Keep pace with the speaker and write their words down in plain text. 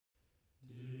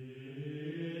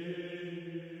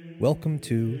Welcome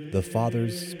to The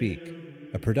Fathers Speak,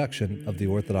 a production of the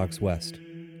Orthodox West.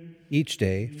 Each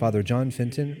day, Father John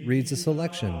Fenton reads a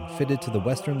selection fitted to the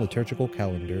Western liturgical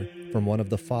calendar from one of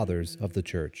the Fathers of the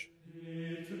Church.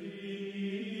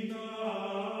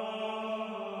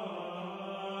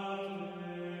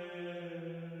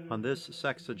 On this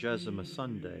Sexagesima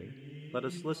Sunday, let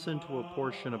us listen to a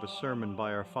portion of a sermon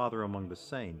by our Father among the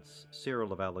Saints,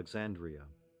 Cyril of Alexandria.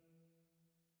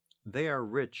 They are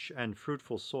rich and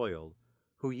fruitful soil,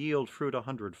 who yield fruit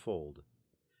 100-fold.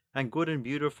 And good and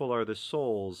beautiful are the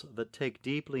souls that take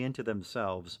deeply into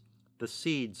themselves the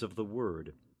seeds of the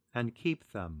Word, and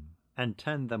keep them, and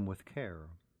tend them with care.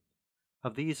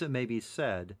 Of these it may be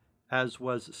said, as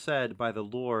was said by the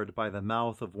Lord by the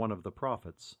mouth of one of the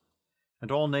prophets, "And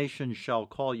all nations shall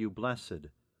call you blessed,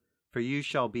 for you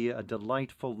shall be a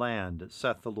delightful land,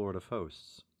 saith the Lord of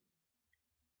hosts."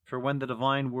 For when the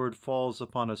divine word falls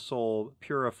upon a soul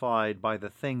purified by the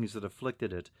things that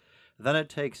afflicted it, then it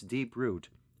takes deep root,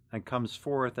 and comes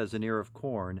forth as an ear of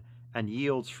corn, and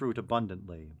yields fruit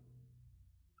abundantly.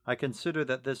 I consider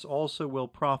that this also will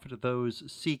profit those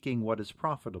seeking what is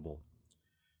profitable.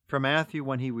 For Matthew,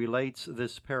 when he relates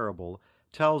this parable,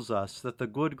 tells us that the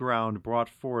good ground brought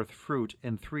forth fruit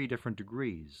in 3 different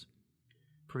degrees.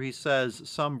 For he says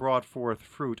some brought forth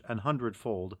fruit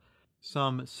 100-fold,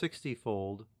 some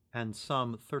 60-fold, and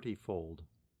some 30-fold.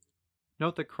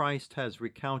 Note that Christ has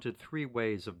recounted 3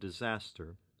 ways of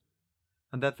disaster,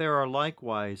 and that there are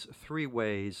likewise 3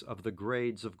 ways of the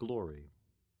grades of glory.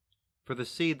 For the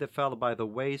seed that fell by the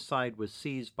wayside was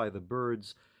seized by the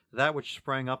birds, that which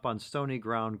sprang up on stony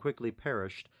ground quickly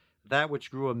perished, that which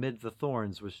grew amid the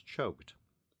thorns was choked.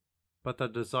 But the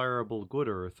desirable good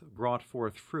earth brought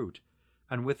forth fruit,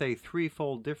 and with a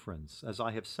 3-fold difference, as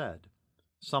I have said,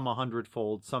 some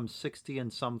 100-fold, some 60,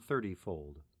 and some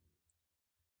 30-fold.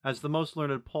 As the most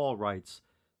learned Paul writes,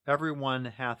 "Every one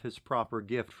hath his proper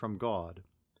gift from God,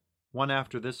 one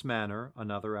after this manner,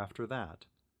 another after that."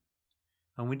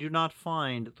 And we do not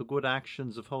find the good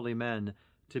actions of holy men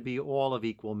to be all of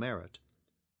equal merit,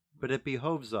 but it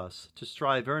behoves us to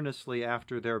strive earnestly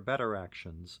after their better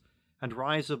actions, and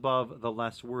rise above the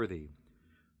less worthy.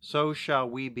 So shall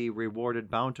we be rewarded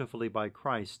bountifully by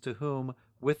Christ, to whom,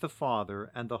 with the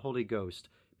Father and the Holy Ghost,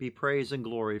 be praise and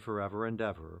glory forever and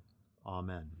ever.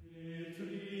 Amen.